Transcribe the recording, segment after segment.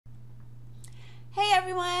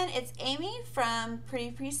everyone, it's Amy from Pretty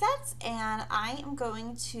Presets, and I am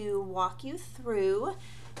going to walk you through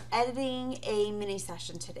editing a mini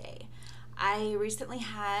session today. I recently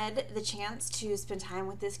had the chance to spend time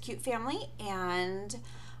with this cute family, and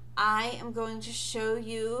I am going to show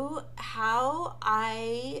you how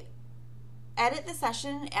I edit the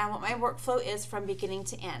session and what my workflow is from beginning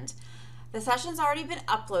to end. The session's already been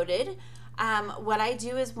uploaded. What I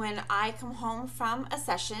do is when I come home from a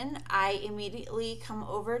session, I immediately come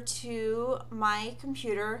over to my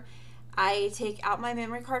computer. I take out my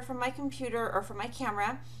memory card from my computer or from my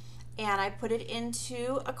camera, and I put it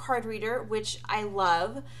into a card reader, which I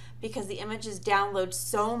love because the images download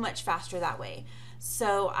so much faster that way.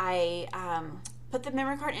 So I put the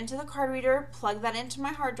memory card into the card reader, plug that into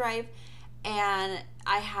my hard drive, and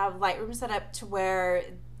I have Lightroom set up to where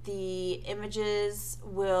the images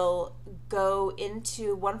will go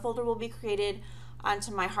into one folder will be created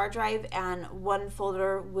onto my hard drive, and one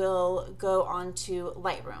folder will go onto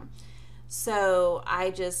Lightroom. So I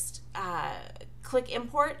just click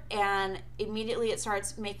import, and immediately it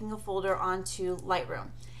starts making a folder onto Lightroom.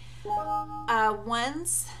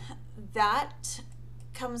 Once that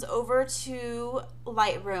comes over to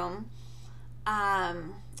Lightroom,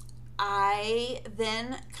 I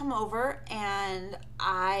then come over and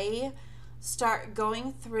I start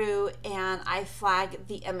going through and I flag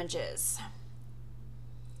the images.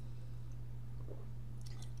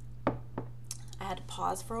 I had to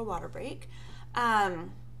pause for a water break. I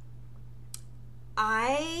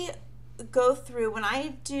go through, when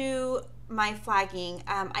I do my flagging,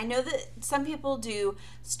 I know that some people do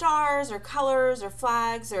stars or colors or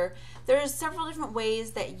flags, or there's several different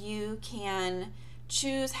ways that you can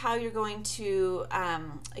choose how you're going to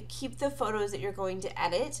keep the photos that you're going to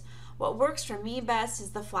edit. What works for me best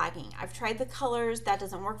is the flagging. I've tried the colors. That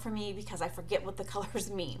doesn't work for me because I forget what the colors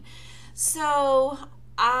mean. So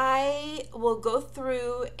I will go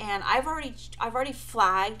through, and I've already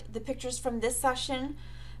flagged the pictures from this session.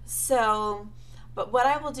 So, but what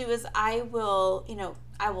I will do is I will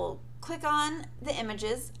click on the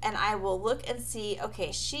images and I will look and see,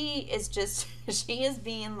 okay, she is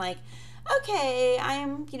being like, okay,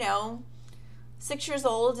 I'm, 6 years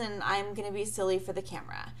old and I'm going to be silly for the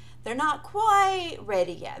camera. They're not quite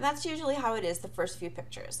ready yet. And that's usually how it is the first few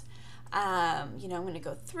pictures. I'm going to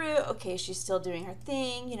go through. Okay, she's still doing her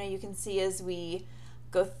thing. You can see as we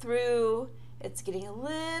go through, it's getting a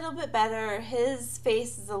little bit better. His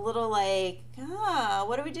face is a little like,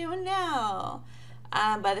 what are we doing now?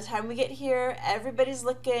 By the time we get here, everybody's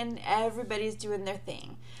looking, everybody's doing their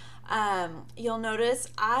thing. You'll notice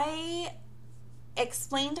I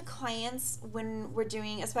explain to clients when we're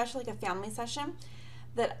doing, especially like a family session,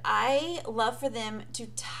 that I love for them to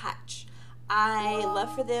touch. I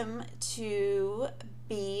love for them to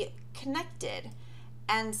be connected.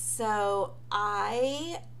 And so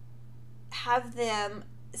I have them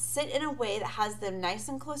sit in a way that has them nice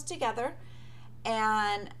and close together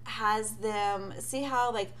and has them see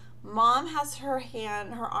how, like, Mom has her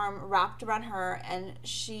arm wrapped around her, and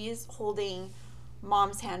she's holding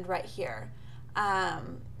Mom's hand right here.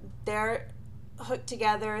 They're hooked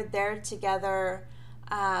together, they're together.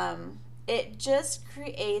 It just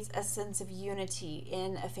creates a sense of unity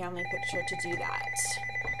in a family picture to do that.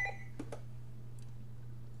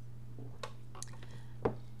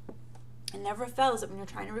 It never fails that when you're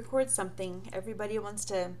trying to record something, everybody wants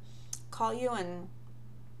to call you and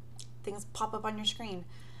things pop up on your screen.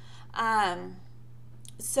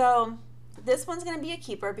 So this one's going to be a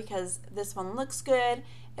keeper because this one looks good.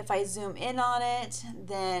 If I zoom in on it,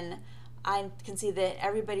 then I can see that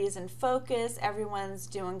everybody is in focus. Everyone's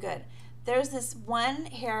doing good. There's this one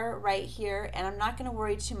hair right here, and I'm not going to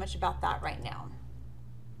worry too much about that right now.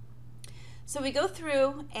 So we go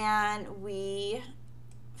through and we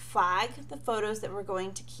flag the photos that we're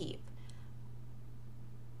going to keep.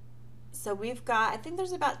 So we've got, I think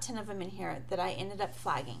there's about 10 of them in here that I ended up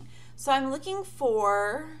flagging. So I'm looking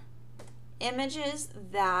for images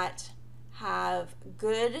that have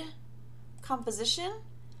good composition,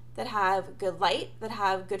 that have good light, that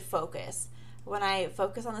have good focus. When I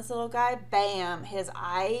focus on this little guy, bam, his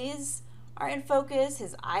eyes are in focus,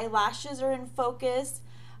 his eyelashes are in focus.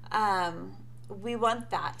 We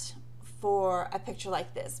want that for a picture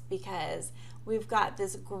like this because we've got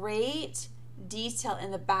this great detail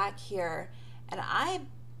in the back here, and I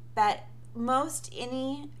bet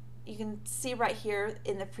you can see right here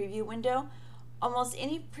in the preview window, almost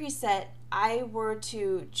any preset I were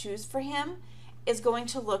to choose for him is going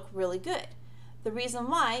to look really good. The reason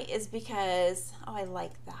why is because, I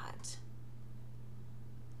like that.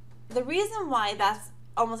 The reason why that's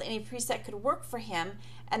almost any preset could work for him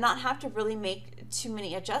and not have to really make too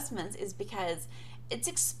many adjustments is because it's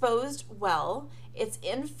exposed well, it's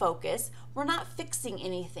in focus, we're not fixing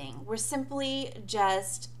anything, we're simply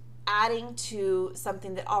just adding to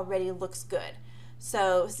something that already looks good.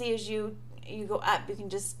 So see, as you go up,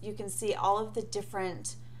 you can see all of the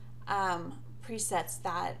different presets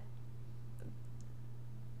that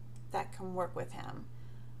can work with him.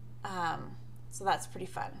 So that's pretty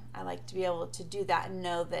fun. I like to be able to do that and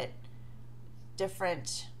know that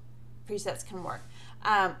different presets can work.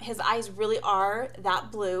 His eyes really are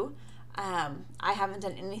that blue. I haven't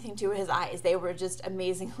done anything to his eyes. They were just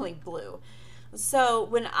amazingly blue. So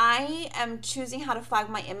when I am choosing how to flag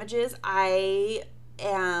my images, I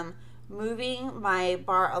am moving my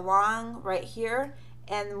bar along right here,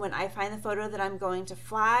 and when I find the photo that I'm going to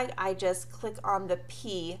flag, I just click on the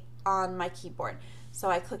P on my keyboard. So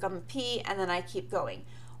I click on the P and then I keep going.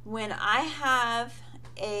 When I have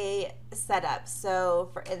a setup, so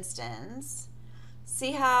for instance,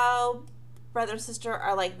 see how brother and sister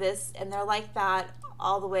are like this, and they're like that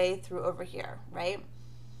all the way through over here, right?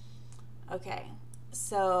 Okay,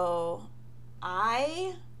 so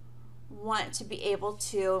I want to be able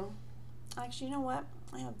to, actually, you know what?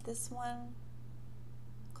 I have this one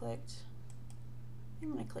clicked.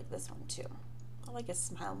 I'm going to click this one too. I like a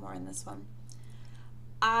smile more in this one.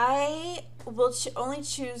 I will only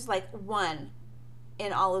choose like one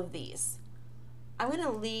in all of these. I'm going to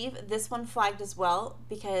leave this one flagged as well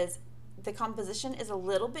because the composition is a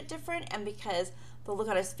little bit different and because the look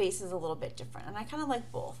on his face is a little bit different, and I kind of like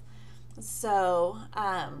both. So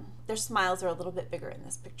their smiles are a little bit bigger in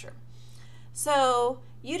this picture. So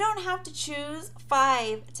you don't have to choose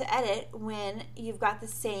 5 to edit when you've got the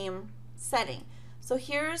same setting. So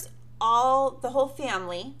here's the whole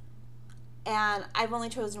family, and I've only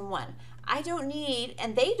chosen 1. I don't need,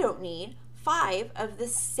 and they don't need, 5 of the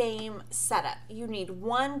same setup. You need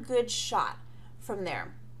 1 good shot from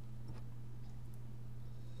there.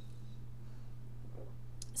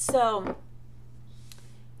 So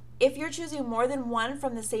if you're choosing more than 1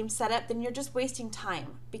 from the same setup, then you're just wasting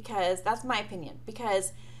time, because that's my opinion,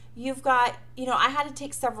 because you've got, I had to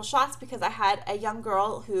take several shots because I had a young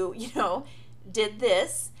girl who, did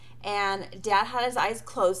this, and dad had his eyes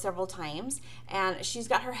closed several times, and she's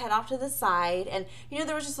got her head off to the side, and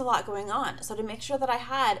there was just a lot going on. So to make sure that I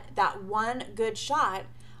had that 1 good shot,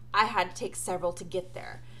 I had to take several to get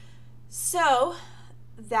there. So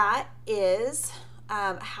that is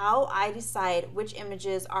how I decide which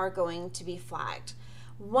images are going to be flagged.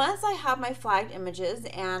 Once I have my flagged images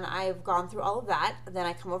and I've gone through all of that, then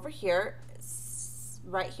I come over here.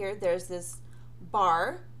 Right here, there's this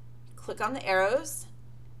bar. Click on the arrows,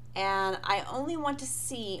 and I only want to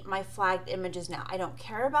see my flagged images now. I don't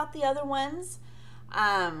care about the other ones.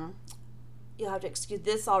 You'll have to excuse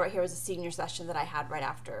this. All right here was a senior session that I had right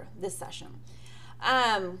after this session.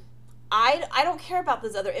 I don't care about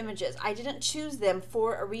those other images. I didn't choose them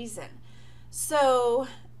for a reason. So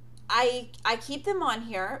I keep them on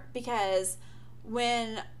here because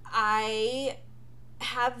when I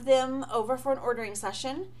have them over for an ordering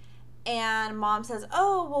session and mom says,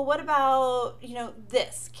 oh, well, what about,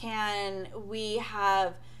 this? Can we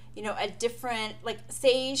have, a different, like,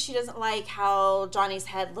 say she doesn't like how Johnny's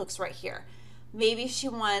head looks right here. Maybe she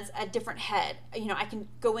wants a different head. I can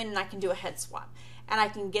go in and I can do a head swap, and I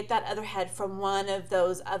can get that other head from one of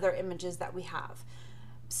those other images that we have.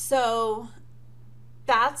 So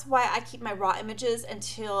that's why I keep my raw images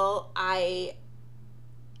until I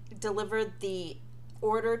deliver the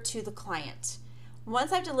order to the client.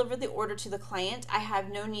 Once I've delivered the order to the client, I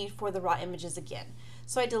have no need for the raw images again.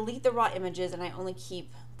 So I delete the raw images and I only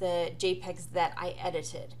keep the JPEGs that I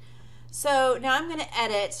edited. So now I'm going to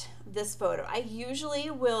edit this photo. I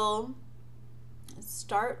usually will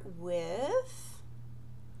start with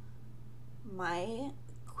my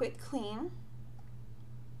quick clean,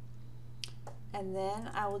 and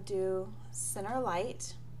then I will do center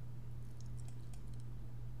light,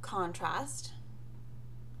 contrast.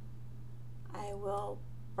 I will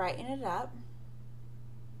brighten it up.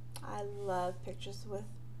 I love pictures with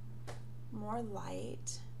more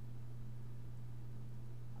light.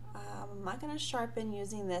 I'm not going to sharpen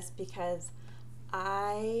using this because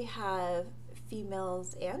I have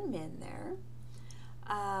females and men there.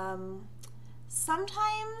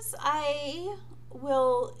 Sometimes I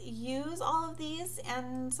will use all of these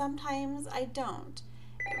and sometimes I don't.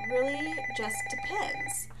 It really just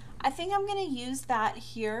depends. I think I'm going to use that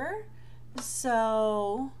here.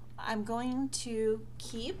 So I'm going to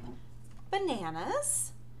keep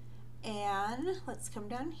bananas, and let's come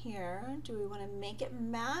down here. Do we want to make it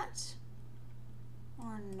matte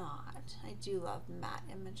or not? I do love matte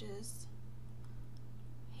images.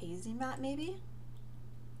 hazy matte maybe?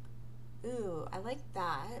 Ooh, I like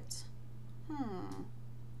that.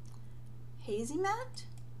 Hazy matte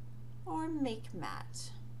or make matte?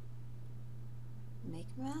 Make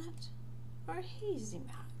matte or hazy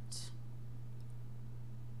matte?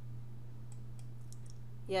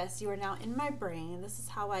 Yes, you are now in my brain. This is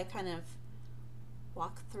how I kind of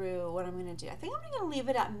walk through what I'm going to do. I think I'm going to leave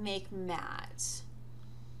it at make matte.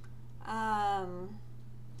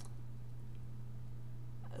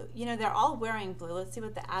 You know, they're all wearing blue. Let's see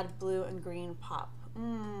what the add blue and green pop.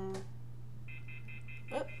 Oop.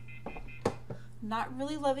 Not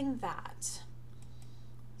really loving that.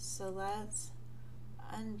 So let's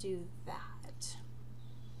undo that.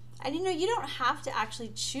 And you know, you don't have to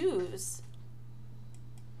actually choose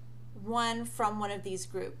one from one of these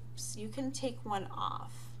groups. You can take one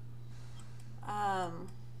off. I'm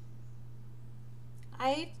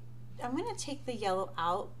going to take the yellow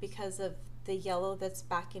out because of the yellow that's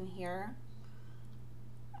back in here.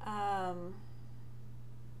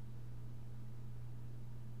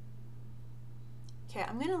 Okay,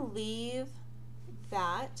 I'm going to leave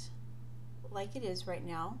that like it is right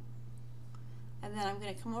now. And then I'm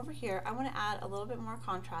going to come over here. I want to add a little bit more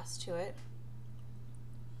contrast to it.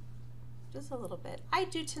 Just a little bit. I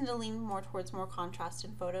do tend to lean more towards more contrast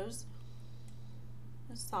in photos.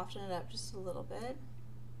 Just soften it up just a little bit.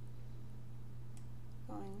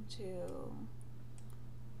 Going to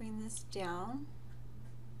bring this down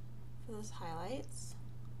for those highlights.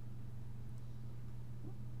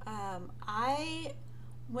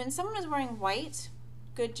 When someone is wearing white,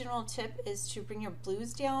 good general tip is to bring your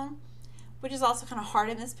blues down, which is also kind of hard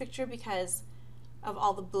in this picture because of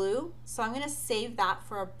all the blue. So I'm going to save that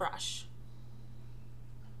for a brush.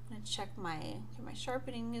 I'm going to check my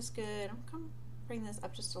sharpening is good. I'm going to bring this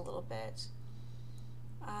up just a little bit.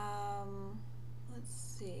 Let's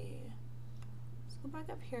see. Let's go back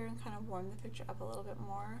up here and kind of warm the picture up a little bit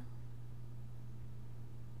more.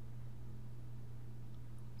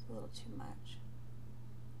 It's a little too much.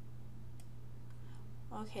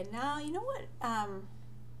 Okay, now you know what?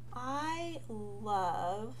 I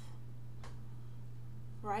love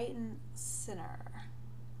brighten center.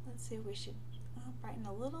 Let's see if we should brighten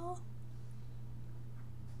a little,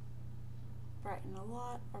 brighten a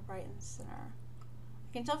lot, or brighten center.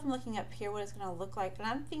 I can tell from looking up here what it's going to look like, and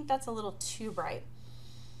I think that's a little too bright.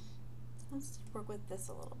 Let's work with this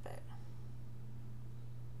a little bit.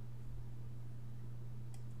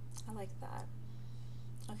 I like that.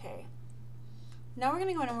 Okay. Now we're going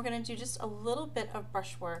to go in and we're going to do just a little bit of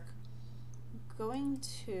brush work. I'm going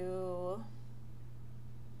to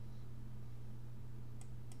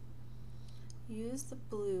use the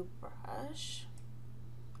blue brush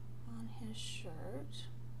on his shirt.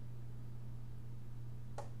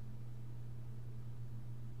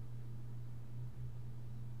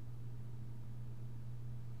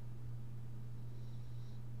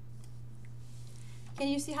 Can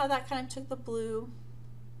you see how that kind of took the blue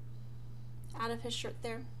out of his shirt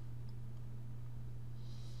there?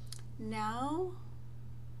 Now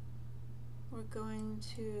we're going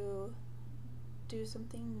to do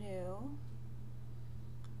something new,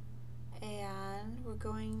 and we're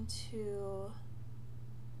going to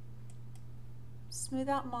smooth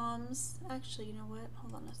out Mom's. Actually, you know what?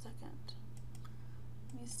 Hold on a second.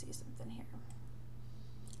 Let me see something here.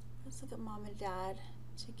 Let's look at Mom and Dad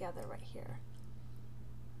together right here.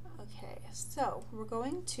 Okay, so we're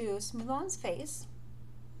going to smooth on his face.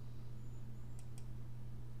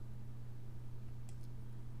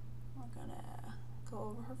 We're gonna go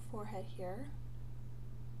over her forehead here.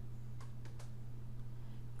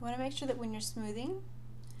 You want to make sure that when you're smoothing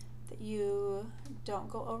that you don't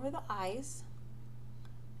go over the eyes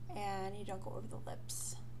and you don't go over the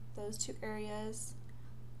lips. Those two areas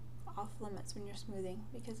off limits when you're smoothing,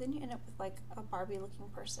 because then you end up with like a Barbie looking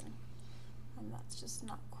person. And that's just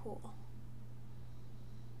not cool.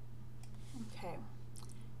 Okay,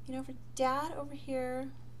 you know, for Dad over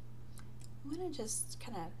here, I'm gonna just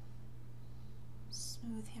kind of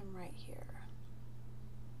smooth him right here.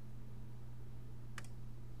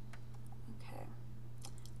 Okay,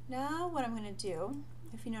 now what I'm gonna do,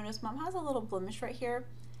 if you notice, Mom has a little blemish right here,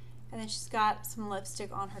 and then she's got some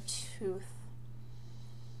lipstick on her tooth.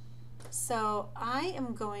 So I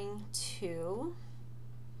am going to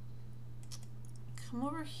come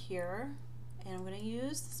over here and I'm going to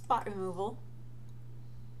use the spot removal.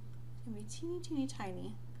 It's going to be teeny, teeny,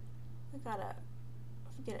 tiny. I gotta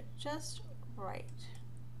get it just right.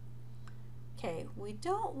 Okay, we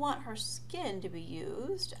don't want her skin to be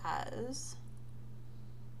used as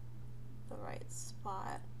the right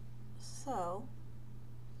spot, so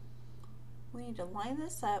we need to line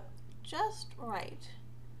this up just right.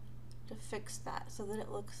 to fix that so that it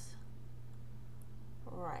looks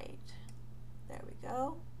right. There we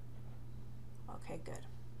go. Okay, good.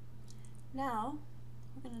 Now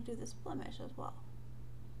we're going to do this blemish as well.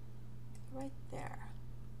 Right there.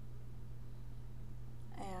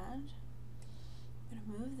 And I'm going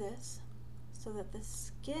to move this so that the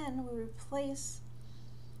skin we replace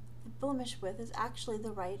the blemish with is actually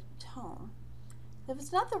the right tone. If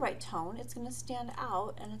it's not the right tone, it's going to stand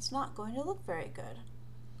out and it's not going to look very good.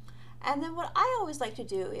 And then what I always like to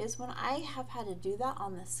do is when I have had to do that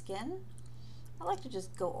on the skin, I like to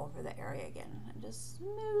just go over the area again and just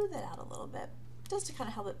smooth it out a little bit, just to kind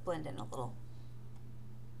of help it blend in a little.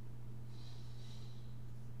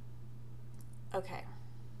 Okay.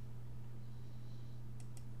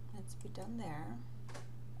 Let's be done there.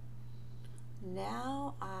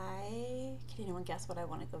 Now can anyone guess what I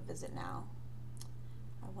want to go visit now?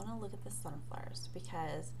 I want to look at the sunflowers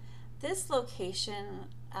because this location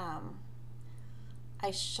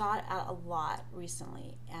I shot at a lot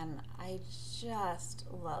recently and I just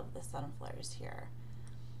love the sunflowers here.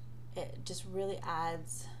 It just really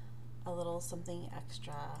adds a little something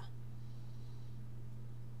extra.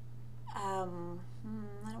 I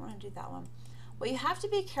don't want to do that one. What you have to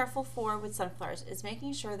be careful for with sunflowers is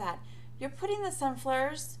making sure that you're putting the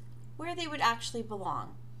sunflowers where they would actually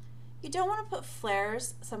belong. You don't want to put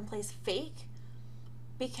flares someplace fake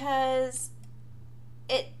because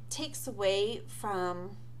it takes away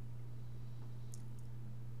from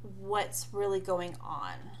what's really going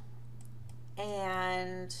on.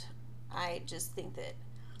 And I just think that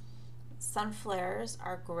sunflowers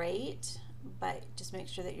are great, but just make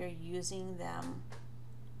sure that you're using them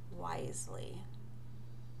wisely.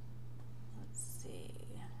 Let's see.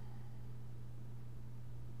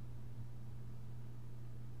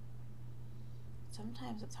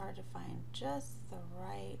 Sometimes it's hard to find just the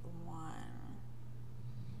right one.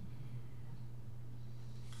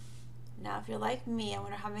 Now, if you're like me, I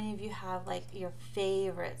wonder how many of you have like your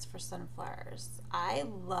favorites for sunflowers. I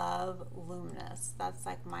love Luminous. That's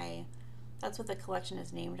like that's what the collection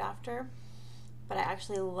is named after. But I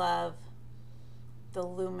actually love the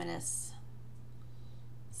Luminous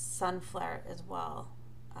sunflower as well.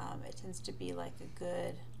 It tends to be like a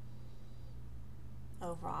good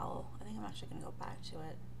overall. I think I'm actually going to go back to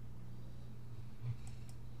it.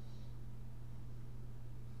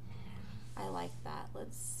 I like that.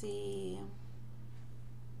 Let's see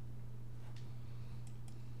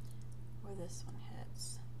where this one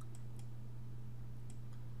hits.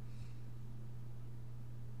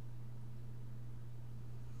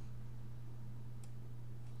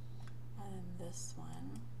 And then this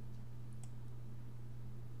one.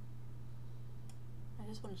 I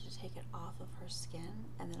just wanted to take it off of her skin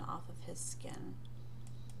and then off of his skin.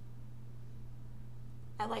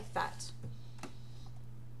 I like that.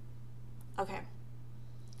 Okay.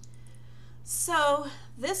 So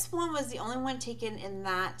this one was the only one taken in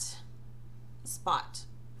that spot,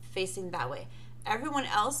 facing that way. Everyone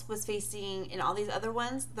else was facing, in all these other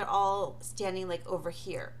ones, they're all standing like over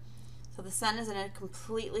here. So the sun is in a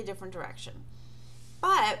completely different direction.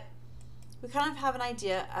 But we kind of have an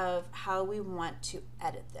idea of how we want to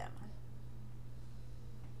edit them.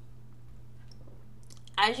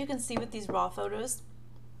 As you can see with these raw photos,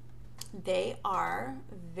 they are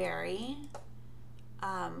very,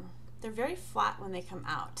 they're very flat when they come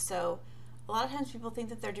out. So a lot of times people think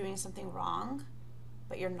that they're doing something wrong,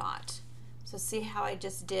 but you're not. So see how I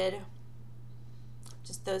just did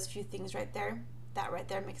just those few things right there? That right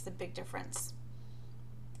there makes a big difference.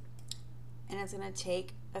 And it's going to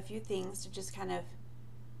take a few things to just kind of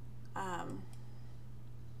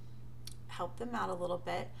help them out a little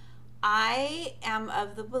bit. I am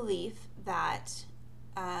of the belief that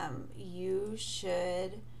you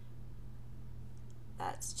should,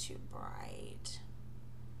 that's too bright,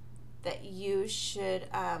 that you should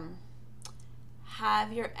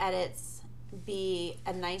have your edits be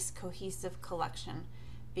a nice cohesive collection,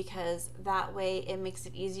 because that way it makes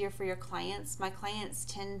it easier for your clients. My clients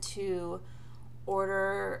tend to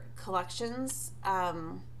order collections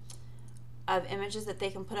of images that they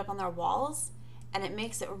can put up on their walls, and it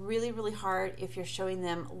makes it really, really hard if you're showing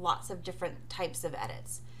them lots of different types of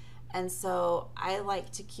edits. And so I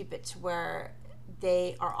like to keep it to where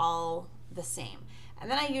they are all the same.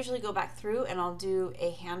 And then I usually go back through and I'll do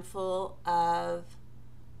a handful of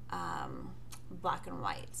black and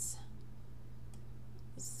whites.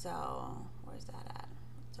 So where's that at?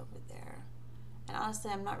 It's over there. And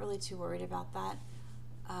honestly, I'm not really too worried about that.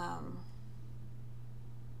 I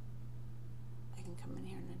can come in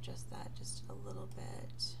here and adjust that just a little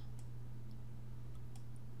bit.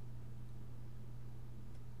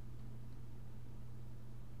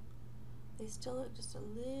 they still look just a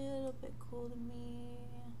little bit cool to me.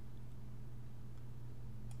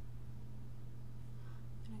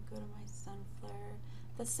 I'm gonna go to my Sunflare.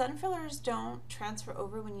 The Sunflares don't transfer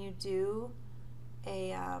over when you do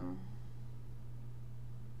a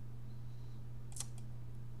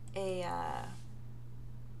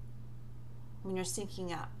when you're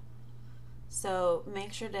syncing up. So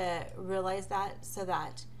make sure to realize that so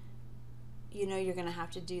that you know you're going to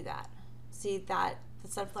have to do that. See that the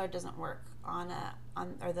Sunflare doesn't work or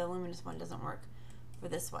the luminous one doesn't work for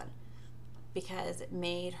this one because it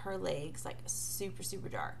made her legs like super, super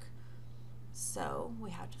dark. So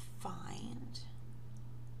we have to find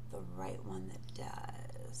the right one that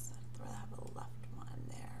does. I'd rather have a left one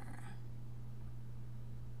there.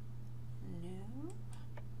 Nope.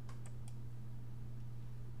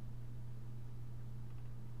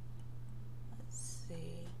 Let's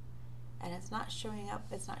see. And it's not showing up.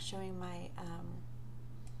 It's not showing my, oh,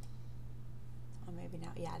 maybe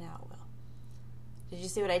now. Yeah, now it will. Did you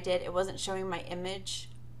see what I did? It wasn't showing my image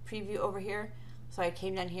preview over here. So I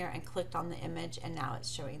came down here and clicked on the image and now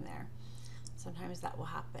it's showing there. Sometimes that will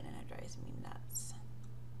happen and it drives me nuts.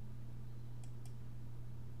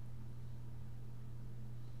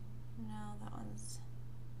 No, that one's...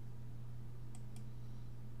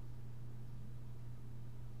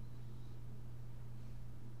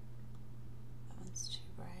 too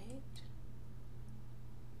bright.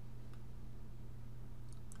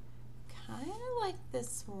 Kind of like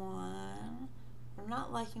this one. I'm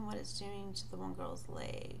not liking what it's doing to the one girl's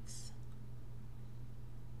legs.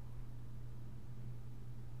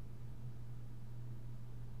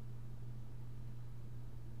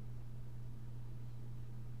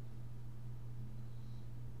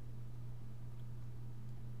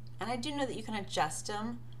 And I do know that you can adjust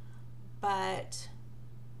them, but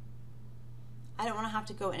I don't want to have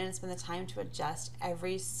to go in and spend the time to adjust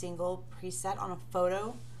every single preset on a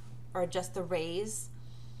photo or adjust the rays.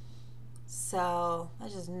 So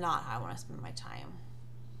that's just not how I want to spend my time.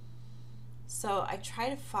 So I try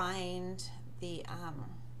to find the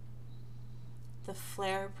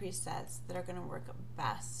flare presets that are going to work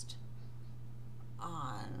best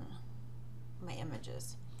on my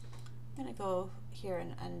images. I'm going to go here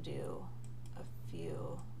and undo a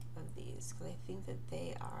few of these because I think that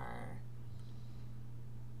they are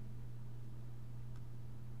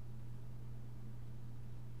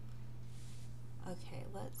okay.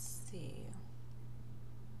 Let's see.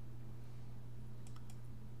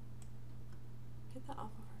 Get that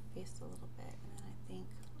off of her face a little bit, and then I think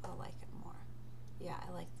I'll like it more. Yeah, I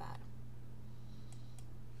like that.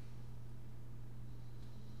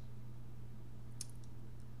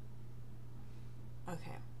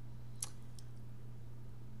 Okay.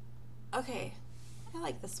 Okay, I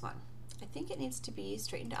like this one. I think it needs to be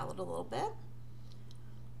straightened out a little bit.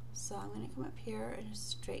 So I'm going to come up here and just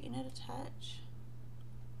straighten it a touch.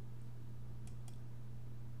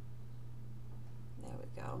 There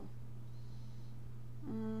we go.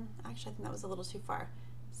 Actually, I think that was a little too far.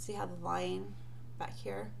 See how the line back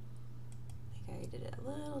here? I think I did it a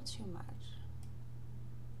little too much.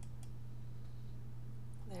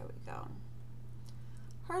 There we go.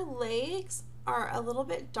 Her legs are a little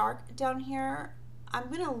bit dark down here. I'm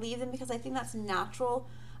going to leave them because I think that's natural.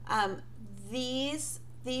 These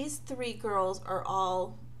three girls are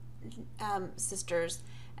all sisters,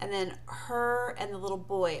 and then her and the little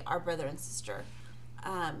boy are brother and sister.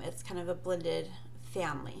 It's kind of a blended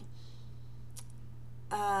family.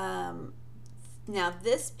 Now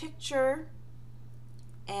this picture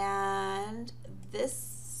and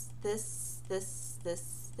this,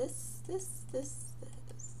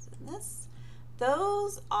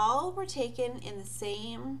 those all were taken in the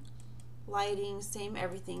same lighting, same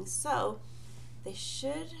everything. So they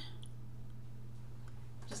should,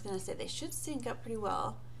 I'm just gonna say they should sync up pretty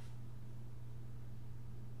well.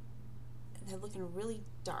 They're looking really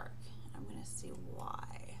dark. I'm gonna see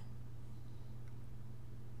why.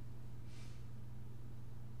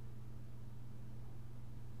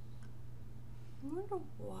 I wonder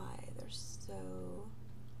why they're so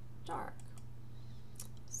dark.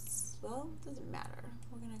 Well, it doesn't matter.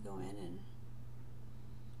 We're gonna go in and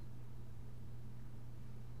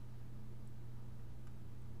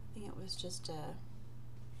I think it was just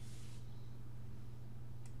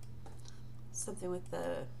something with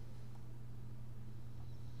the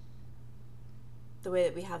way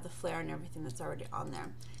that we have the flare and everything that's already on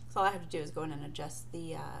there. So all I have to do is go in and adjust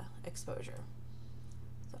the exposure.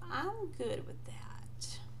 So I'm good with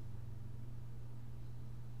that.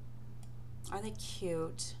 Are they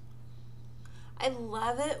cute? I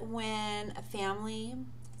love it when a family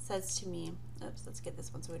says to me, oops, let's get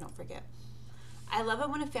this one so we don't forget. I love it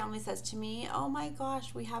when a family says to me, oh my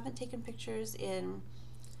gosh, we haven't taken pictures in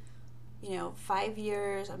 5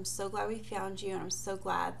 years. I'm so glad we found you, and I'm so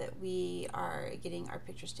glad that we are getting our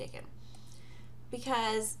pictures taken.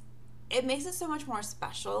 Because it makes it so much more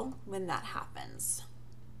special when that happens.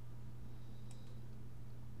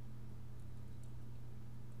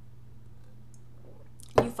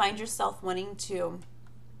 You find yourself wanting to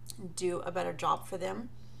do a better job for them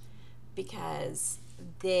because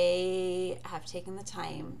they have taken the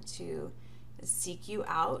time to seek you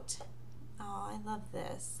out. Oh, I love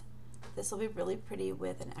this. This will be really pretty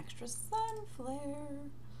with an extra sun flare.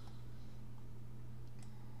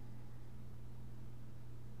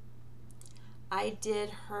 I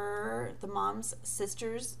did the mom's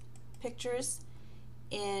sister's pictures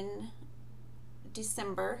in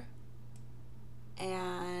December,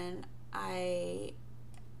 and I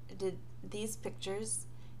did these pictures,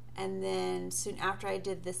 and then soon after I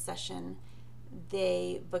did this session,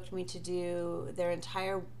 they booked me to do their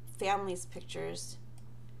entire family's pictures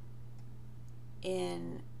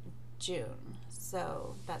in June.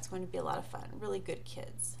 So that's going to be a lot of fun. Really good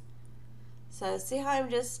kids. So see how I'm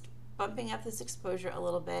just bumping up this exposure a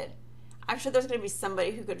little bit. I'm sure there's going to be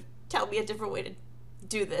somebody who could tell me a different way to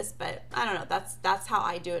do this, but I don't know. That's how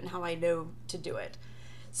I do it and how I know to do it.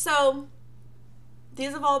 So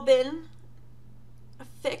these have all been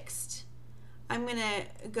fixed. I'm going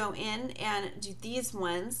to go in and do these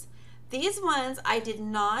ones. These ones I did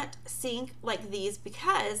not sync like these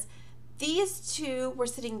because these two were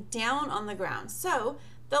sitting down on the ground. So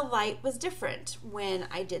the light was different when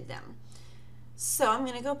I did them. So I'm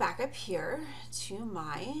going to go back up here to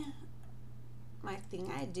my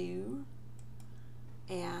thing I do,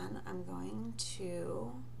 and I'm going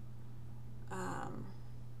to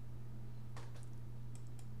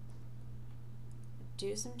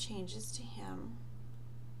do some changes to him.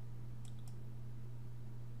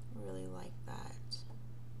 Really like that.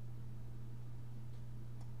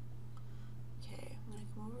 Okay, I'm going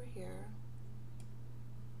to come over here.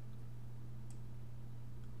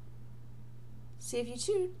 See, if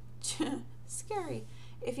you scary.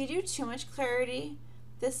 If you do too much clarity,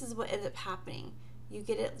 this is what ends up happening. You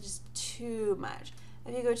get it just too much.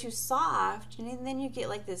 If you go too soft, and then you get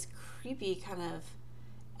like this creepy kind of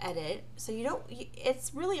edit. So you don't,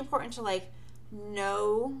 it's really important to like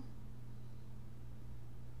know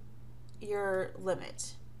your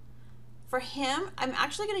limit. For him, I'm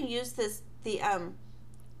actually going to use the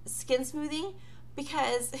skin smoothing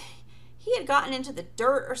because he had gotten into the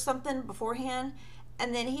dirt or something beforehand,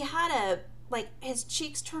 and then he had his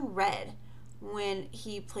cheeks turn red when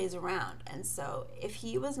he plays around. And so if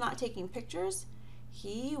he was not taking pictures,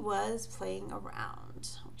 he was playing around,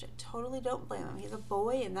 which I totally don't blame him. He's a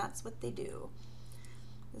boy and that's what they do.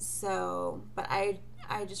 So, but I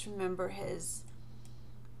just remember his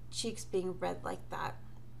cheeks being red like that.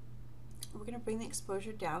 We're going to bring the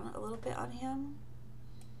exposure down a little bit on him.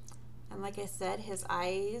 And like I said, his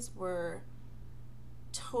eyes were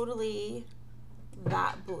totally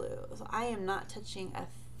that blue. So I am not touching a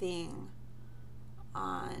thing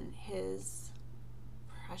on his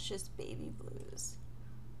precious baby blues.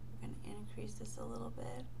 We're going to increase this a little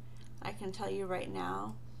bit. I can tell you right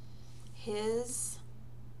now, his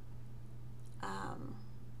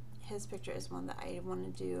picture is one that I want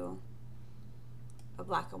to do a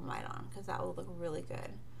black and white on because that will look really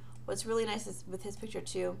good. What's really nice is with his picture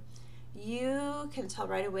too, you can tell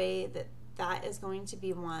right away that that is going to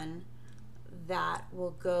be one that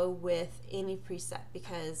will go with any preset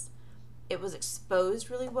because it was exposed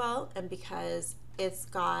really well and because it's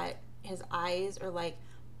got, his eyes are like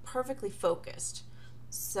perfectly focused.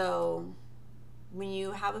 So when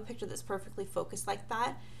you have a picture that's perfectly focused like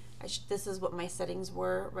that, this is what my settings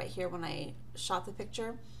were right here when I shot the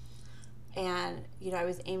picture. And I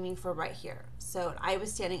was aiming for right here. So I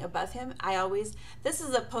was standing above him. This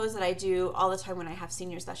is a pose that I do all the time when I have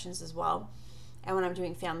senior sessions as well. And when I'm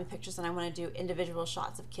doing family pictures and I want to do individual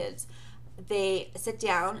shots of kids, they sit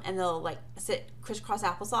down and they'll like sit crisscross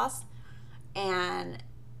applesauce, and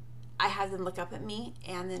I have them look up at me,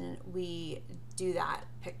 and then we do that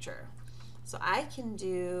picture. So I can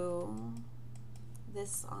do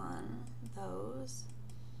this on those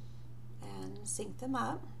and sync them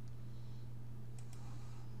up.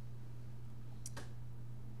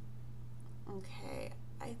 Okay,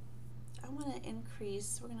 I want to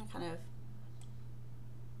increase, we're going to kind of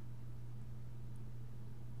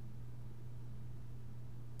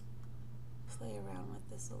play around with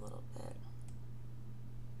this a little bit.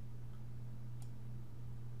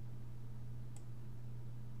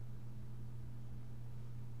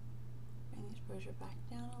 Bring the exposure back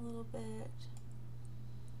down a little bit.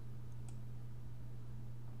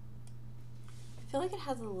 feel like it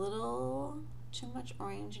has a little too much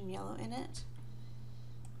orange and yellow in it.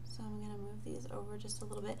 So I'm going to move these over just a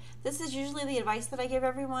little bit. This is usually the advice that I give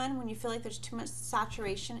everyone when you feel like there's too much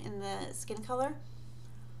saturation in the skin color,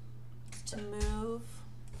 to move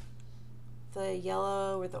the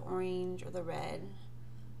yellow or the orange or the red.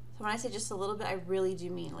 So when I say just a little bit, I really do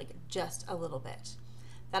mean like just a little bit.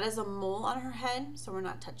 That is a mole on her head, so we're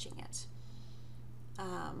not touching it.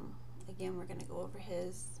 Again, we're going to go over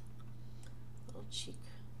his little cheek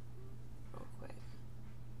real quick.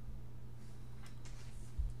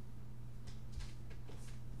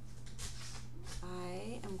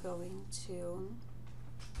 I am going to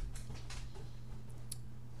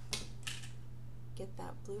get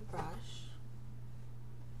that blue brush.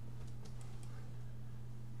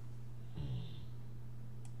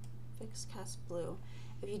 Fix Cast Blue.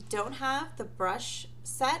 If you don't have the brush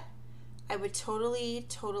set, I would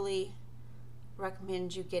totally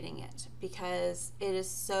recommend you getting it because it is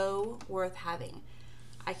so worth having.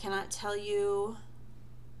 I cannot tell you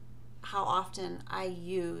how often I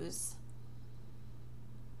use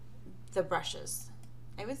the brushes.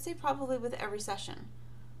 I would say probably with every session.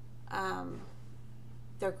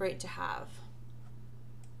 They're great to have.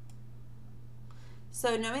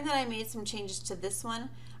 So knowing that I made some changes to this one,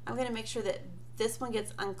 I'm going to make sure that this one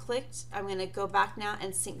gets unclicked. I'm going to go back now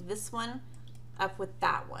and sync this one up with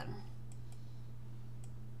that one.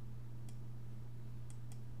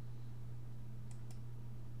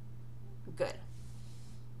 Good.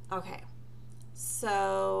 Okay.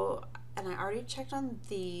 So, and I already checked on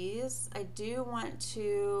these. I do want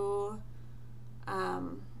to,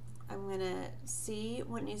 I'm going to see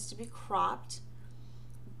what needs to be cropped.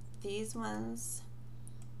 These ones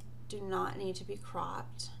do not need to be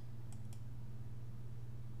cropped.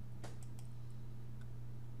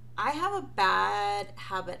 I have a bad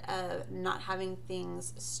habit of not having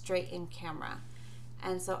things straight in camera,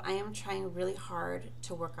 and so I am trying really hard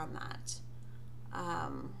to work on that.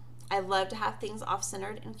 I love to have things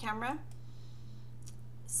off-centered in camera,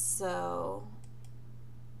 so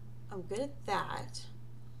I'm good at that.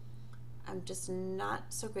 I'm just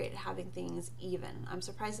not so great at having things even. I'm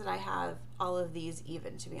surprised that I have all of these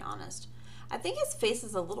even, to be honest. I think his face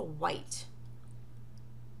is a little white.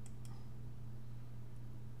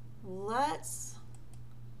 Let's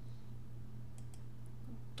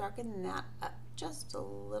darken that up just a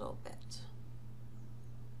little bit.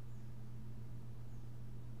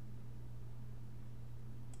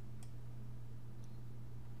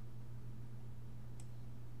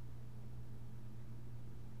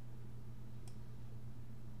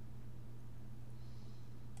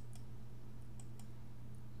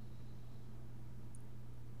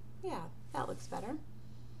 Yeah, that looks better.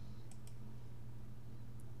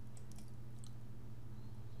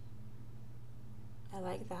 I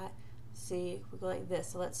like that. See, we go like this,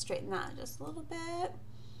 so let's straighten that just a little bit.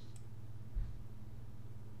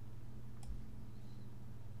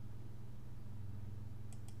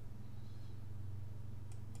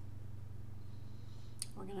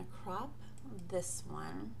 We're gonna crop this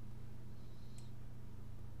one.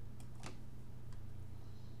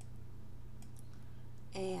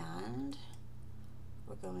 And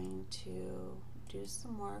we're going to do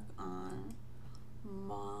some work on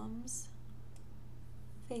Mom's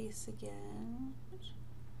face again.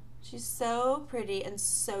 She's so pretty and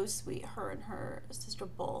so sweet. Her and her sister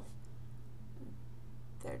both.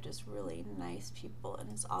 They're just really nice people, and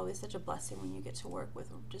it's always such a blessing when you get to work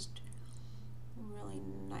with just really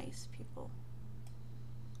nice people.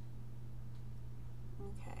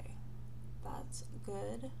 Okay, that's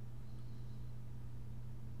good.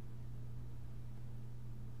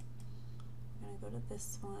 I'm gonna go to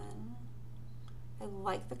this one. I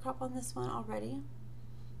like the crop on this one already.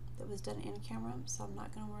 That was done in camera, so I'm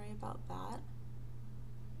not going to worry about that.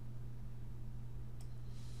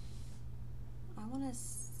 I want to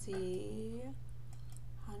see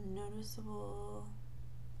how noticeable.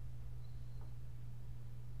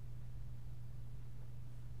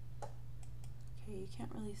 Okay, you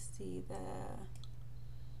can't really see the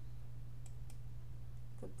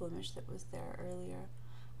blemish that was there earlier.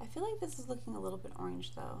 I feel like this is looking a little bit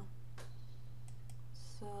orange though.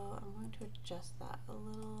 So I'm going to adjust that a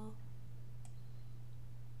little,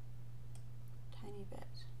 tiny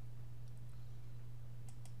bit.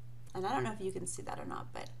 And I don't know if you can see that or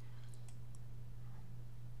not, but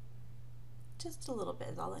just a little bit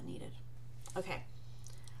is all it needed. Okay,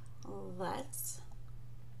 let's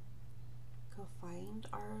go find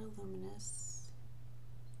our luminous.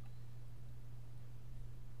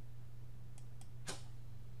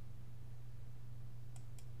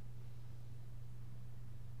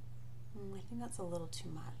 I think that's a little too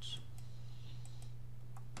much.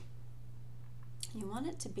 You want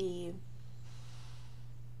it to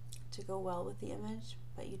go well with the image,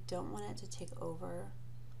 but you don't want it to take over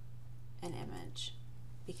an image,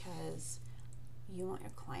 because you want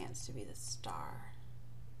your clients to be the star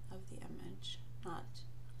of the image, not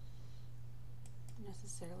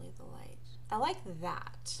necessarily the light. I like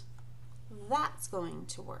that. That's going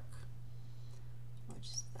to work. Which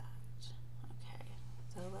is that. Okay,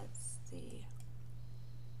 so let's see.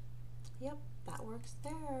 Yep, that works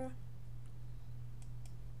there.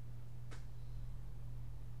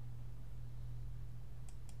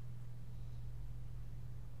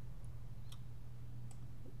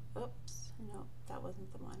 Oops, no, that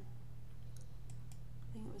wasn't the one.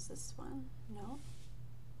 I think it was this one. No.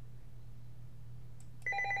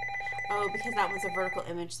 Oh, because that was a vertical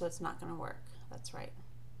image, so it's not going to work. That's right.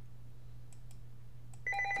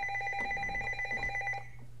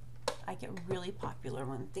 I get really popular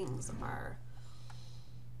when things are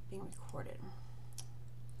being recorded.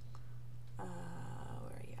 Where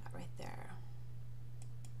are you at? Right there.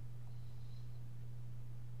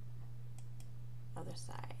 Other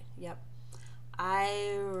side. Yep.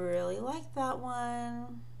 I really like that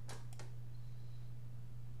one.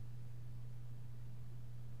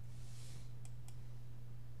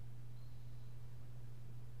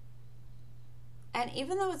 And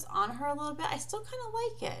even though it's on her a little bit, I still kind of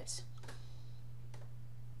like it.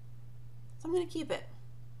 So I'm going to keep it.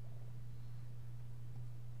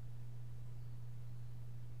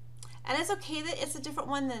 And it's okay that it's a different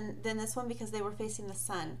one than this one, because they were facing the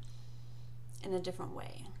sun in a different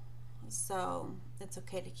way. So it's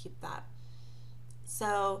okay to keep that.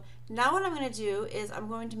 So now what I'm going to do is I'm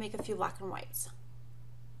going to make a few black and whites.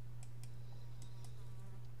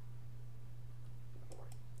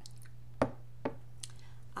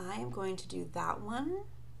 I'm going to do that one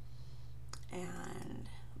and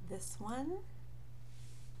this one.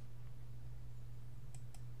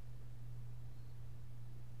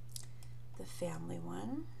 The family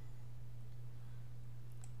one.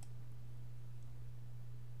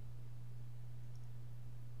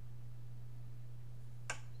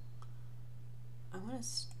 I'm going to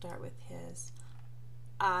start with his.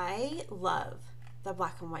 I love the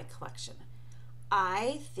black and white collection.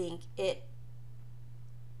 I think it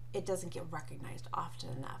doesn't get recognized often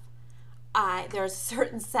enough. There's a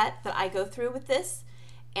certain set that I go through with this,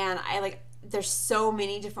 and there's so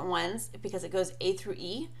many different ones because it goes A through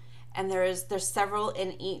E, and there's several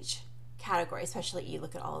in each category, especially E.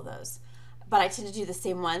 Look at all of those. But I tend to do the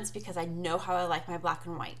same ones because I know how I like my black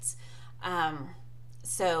and whites.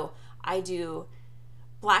 So I do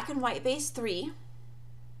black and white base 3,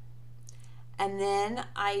 and then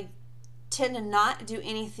I tend to not do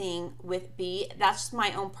anything with B. That's just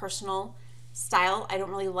my own personal style. I don't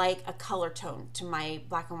really like a color tone to my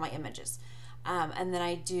black and white images. And then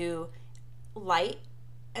I do light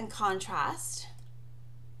and contrast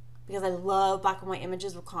because I love black and white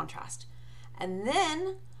images with contrast. And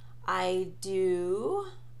then I do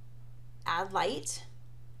add light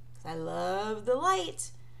because I love the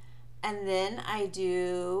light. And then I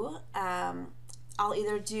do, I'll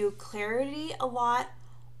either do clarity a lot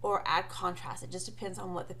or add contrast. It just depends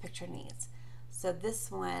on what the picture needs. So this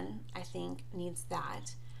one, I think, needs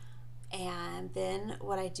that. And then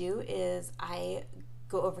what I do is I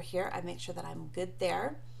go over here. I make sure that I'm good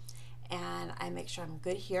there. And I make sure I'm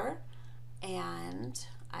good here. And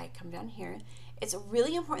I come down here. It's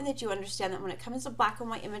really important that you understand that when it comes to black and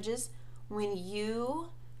white images, when you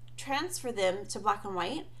transfer them to black and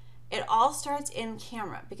white, it all starts in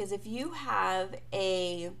camera. Because if you have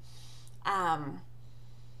an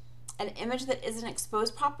image that isn't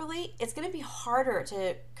exposed properly, it's going to be harder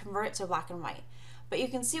to convert it to black and white. But you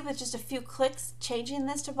can see with just a few clicks, changing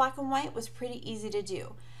this to black and white was pretty easy to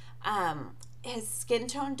do. His skin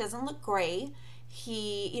tone doesn't look gray.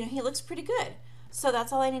 He looks pretty good. So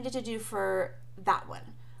that's all I needed to do for that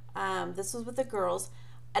one. This was with the girls.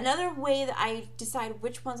 Another way that I decide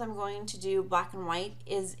which ones I'm going to do black and white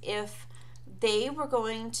is if they were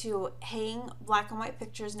going to hang black and white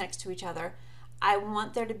pictures next to each other, I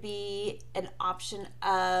want there to be an option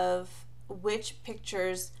of which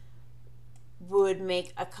pictures would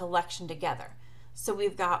make a collection together. So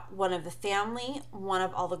we've got one of the family, one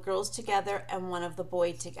of all the girls together, and one of the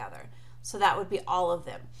boy together. So that would be all of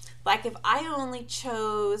them. Like if I only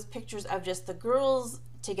chose pictures of just the girls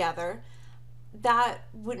together, that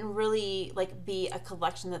wouldn't really be a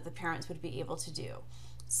collection that the parents would be able to do.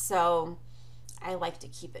 So I like to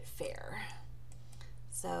keep it fair.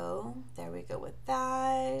 So there we go with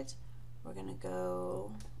that. We're gonna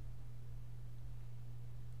go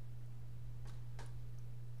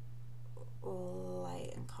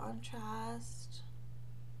light and contrast.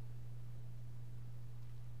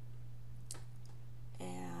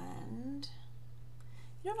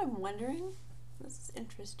 You know what I'm wondering? This is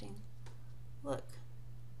interesting. Look,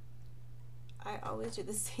 I always do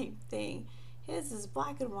the same thing. His is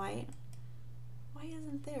black and white. Why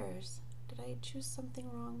isn't theirs? Did I choose something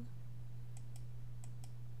wrong?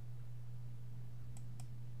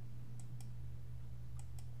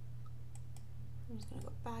 I'm just gonna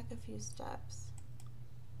go back a few steps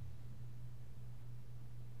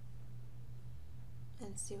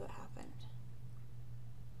and see what happened.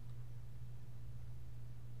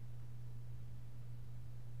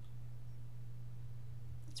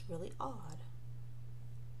 It's really odd.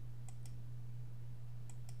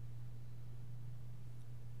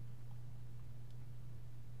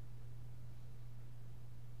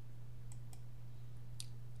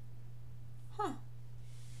 Huh.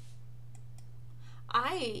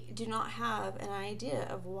 I do not have an idea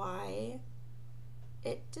of why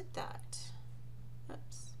it did that.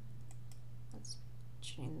 Oops. Let's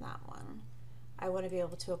change that one. I want to be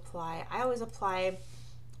able to apply. I always apply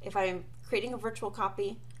if I'm creating a virtual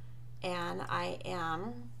copy and I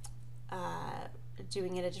am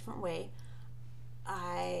doing it a different way.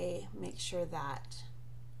 I make sure that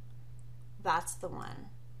that's the one.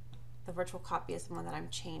 The virtual copy is the one that I'm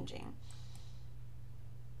changing,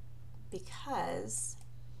 because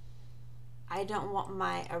I don't want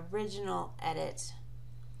my original edit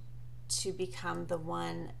to become the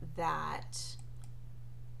one that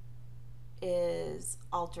is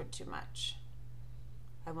altered too much.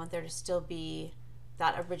 I want there to still be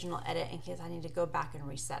that original edit in case I need to go back and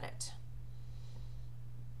reset it.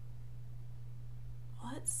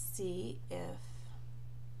 Let's see if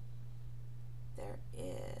there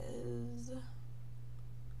is.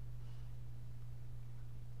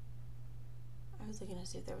 I was looking to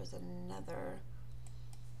see if there was another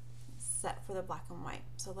set for the black and white.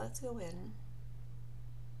 So let's go in.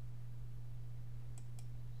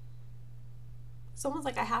 It's almost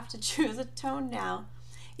like I have to choose a tone now.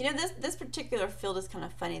 You know, this particular field is kind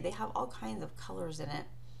of funny. They have all kinds of colors in it.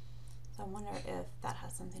 So I wonder if that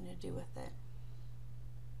has something to do with it.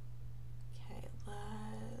 Okay,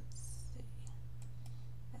 let's see.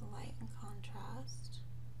 Light and contrast.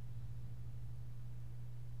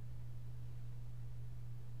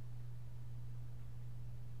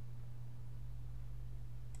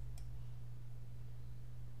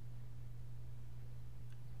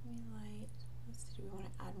 Light. Let's see, do we want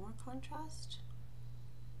to add more contrast?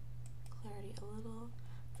 Clarity a little.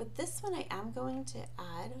 For this one, I am going to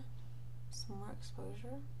add some more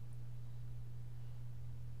exposure.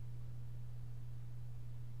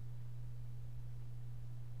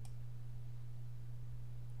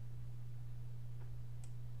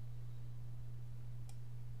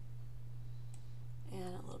 And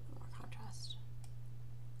a little bit more contrast.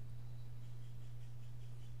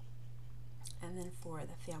 And then for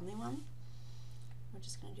the family one, we're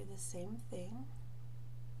just going to do the same thing.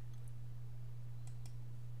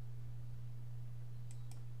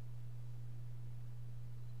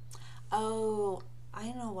 Oh,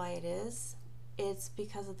 I know why it is. It's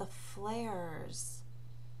because of the flares.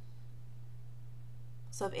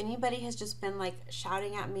 So if anybody has just been like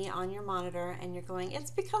shouting at me on your monitor and you're going,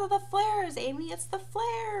 it's because of the flares, Amy, it's the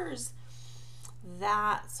flares.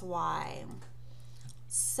 That's why.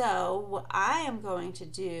 So what I am going to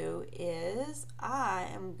do is I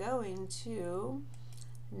am going to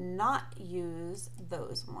not use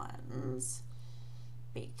those ones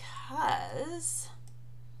because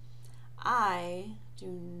I do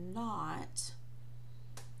not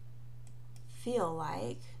feel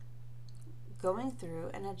like going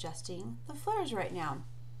through and adjusting the flares right now.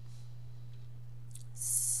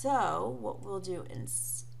 So what we'll do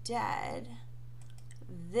instead,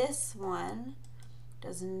 this one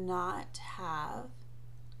does not have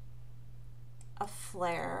a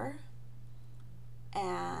flare,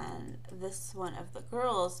 and this one of the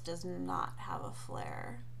girls does not have a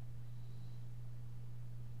flare.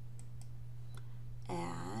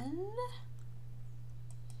 And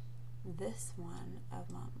this one of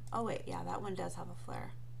mom, oh wait, yeah, that one does have a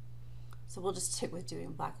flare. So we'll just stick with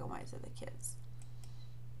doing black and whites of the kids.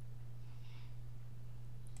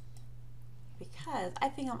 Because I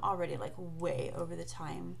think I'm already like way over the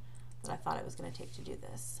time that I thought it was going to take to do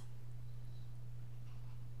this.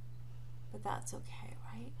 But that's okay,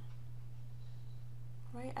 right?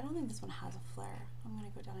 Right? I don't think this one has a flare. I'm going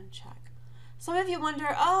to go down and check. Some of you wonder,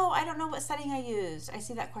 oh, I don't know what setting I used. I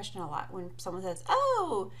see that question a lot when someone says,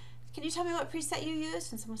 oh, can you tell me what preset you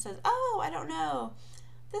used? And someone says, oh, I don't know.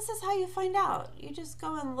 This is how you find out. You just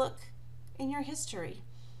go and look in your history.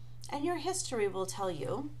 And your history will tell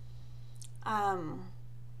you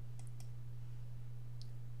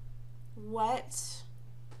what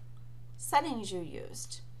settings you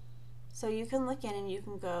used. So you can look in and you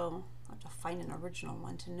can go, I have to find an original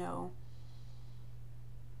one to know.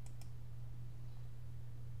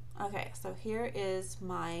 Okay, so here is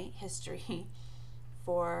my history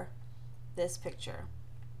for this picture.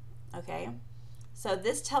 Okay, so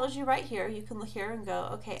this tells you right here, you can look here and go,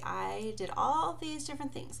 okay, I did all these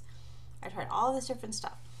different things. I tried all this different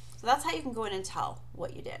stuff. So that's how you can go in and tell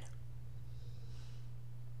what you did.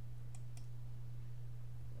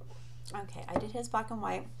 Okay, I did his black and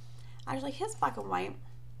white. Actually, his black and white,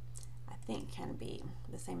 I think, can be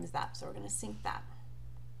the same as that. So we're going to sync that.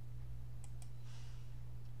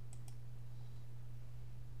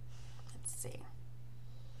 Let's see.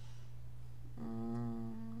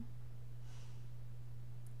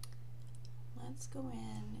 Let's go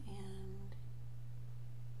in and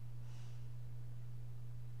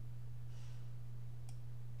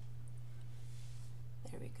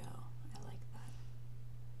there we go. I like that.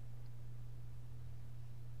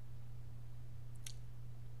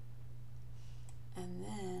 And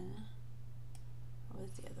then, what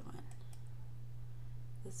was the other one?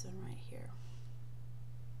 This one right here.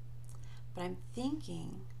 But I'm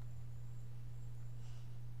thinking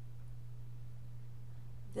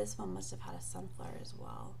this one must have had a sunflower as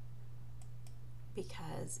well,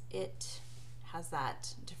 because it has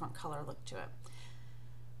that different color look to it.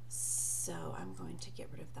 So I'm going to get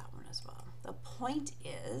rid of that one as well. The point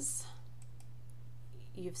is,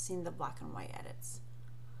 you've seen the black and white edits.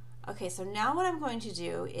 Okay, so now what I'm going to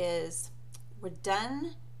do is, we're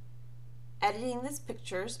done editing these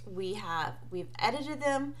pictures. We've edited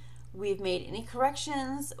them, we've made any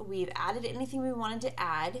corrections, we've added anything we wanted to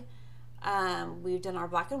add. We've done our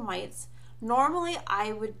black and whites. Normally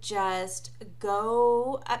I would just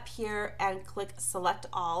go up here and click select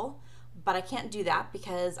all, but I can't do that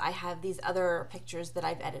because I have these other pictures that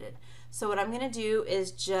I've edited. So what I'm going to do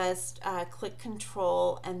is just click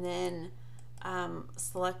control and then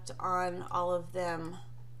select on all of them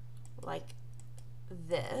like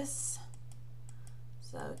this.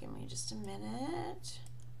 So give me just a minute.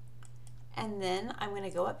 And then I'm going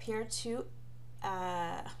to go up here to,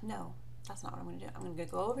 no, that's not what I'm going to do. I'm going to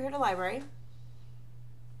go over here to library.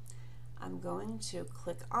 I'm going to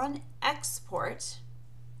click on export.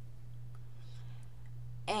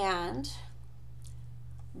 And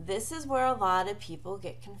this is where a lot of people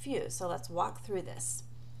get confused. So let's walk through this.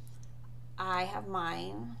 I have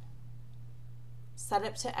mine set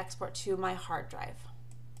up to export to my hard drive.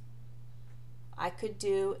 I could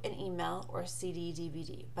do an email or CD,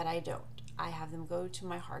 DVD, but I don't. I have them go to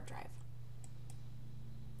my hard drive.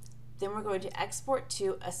 Then we're going to export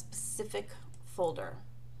to a specific folder.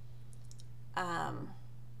 I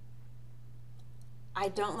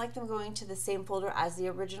don't like them going to the same folder as the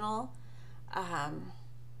original.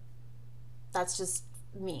 That's just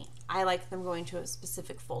me. I like them going to a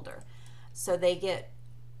specific folder. So they get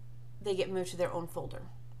moved to their own folder.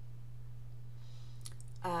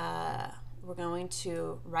 We're going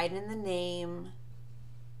to write in the name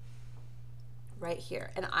right here.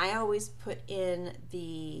 And I always put in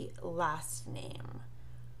the last name.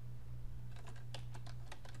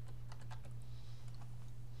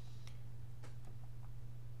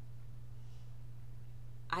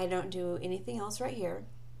 I don't do anything else right here.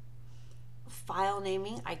 File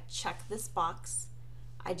naming, I check this box.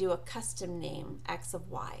 I do a custom name, X of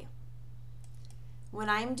Y. When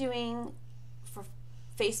I'm doing for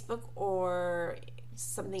Facebook or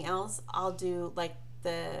something else, I'll do like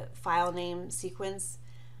the file name sequence.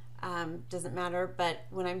 Doesn't matter, but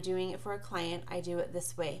when I'm doing it for a client, I do it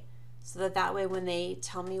this way. So that way when they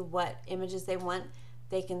tell me what images they want,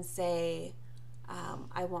 they can say,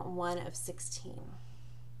 I want one of 16.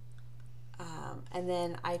 And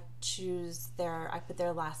then I put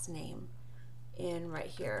their last name in right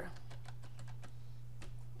here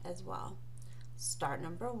as well. Start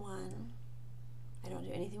number 1. I don't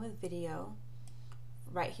do anything with video.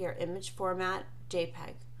 Right here, image format,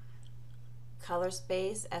 JPEG. Color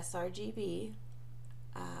space, sRGB.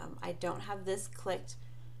 I don't have this clicked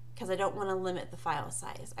because I don't want to limit the file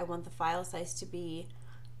size. I want the file size to be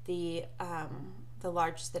the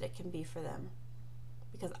largest that it can be for them,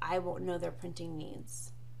 because I won't know their printing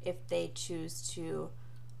needs if they choose to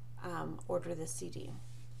order the CD.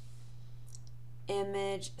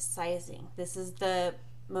 Image sizing. This is the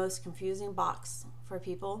most confusing box for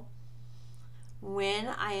people. When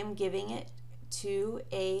I am giving it to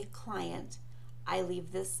a client, I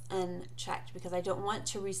leave this unchecked because I don't want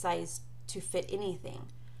to resize to fit anything.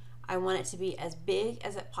 I want it to be as big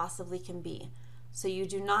as it possibly can be. So you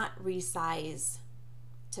do not resize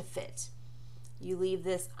to fit. You leave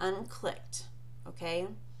this unclicked, okay?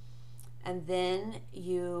 and then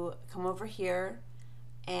you come over here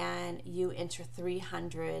and you enter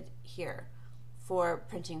 300 here for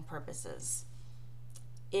printing purposes.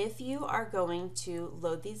 If you are going to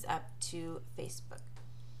load these up to Facebook,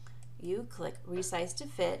 you click resize to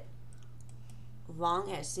fit,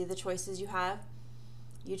 long edge. See the choices you have?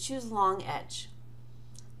 You choose long edge.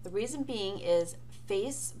 The reason being is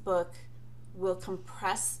Facebook will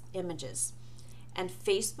compress images, and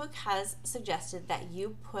Facebook has suggested that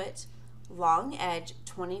you put long edge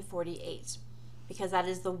 2048 because that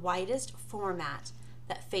is the widest format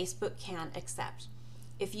that Facebook can accept.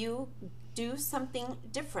 If you do something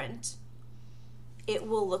different, it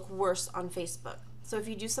will look worse on Facebook. So if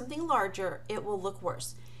you do something larger, it will look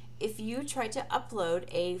worse. If you try to upload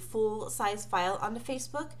a full-size file onto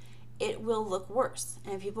Facebook, it will look worse.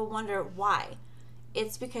 And people wonder why.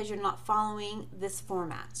 It's because you're not following this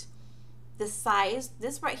format. The size,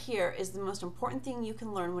 this right here, is the most important thing you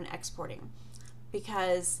can learn when exporting.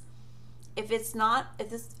 Because if this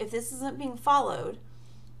isn't being followed,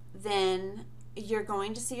 then you're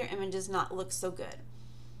going to see your images not look so good.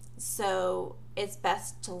 So it's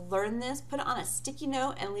best to learn this, put it on a sticky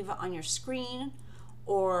note and leave it on your screen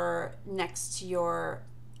or next to your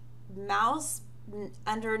mouse,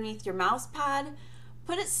 underneath your mouse pad.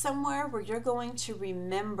 Put it somewhere where you're going to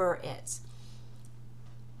remember it.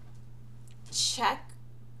 Check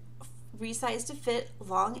resize to fit,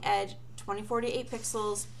 long edge, 2048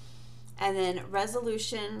 pixels, and then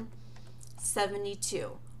resolution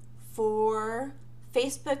 72 for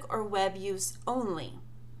Facebook or web use only.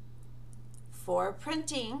 For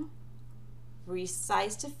printing,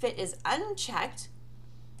 resize to fit is unchecked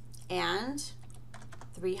and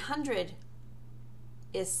 300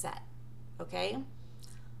 is set. Okay,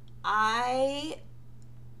 I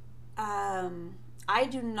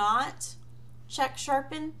do not check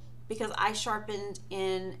sharpen because I sharpened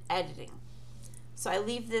in editing, so I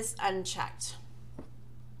leave this unchecked.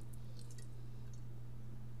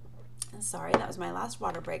 Sorry, that was my last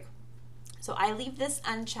water break. So I leave this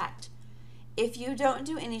unchecked. If you don't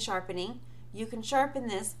do any sharpening, you can sharpen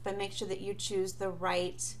this, but make sure that you choose the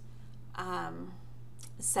right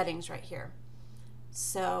settings right here.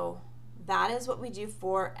 So that is what we do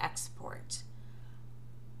for export.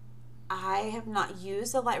 I have not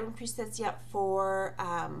used the Lightroom presets yet for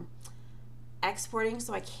exporting,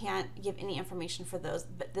 so I can't give any information for those,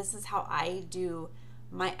 but this is how I do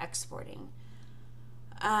my exporting.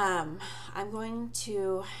 I'm going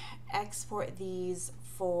to export these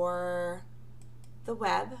for the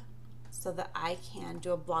web so that I can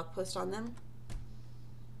do a blog post on them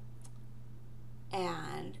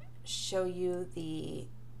and show you the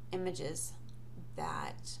images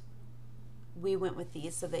that we went with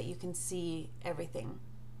these so that you can see everything.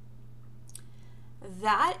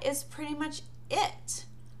 That is pretty much it.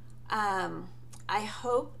 I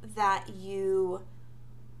hope that you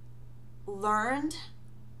learned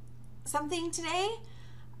something today.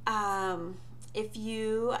 If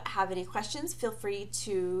you have any questions, feel free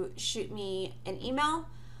to shoot me an email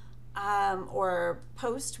or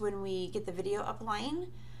post when we get the video upline.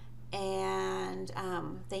 And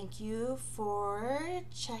thank you for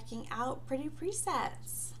checking out Pretty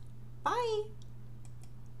Presets. Bye.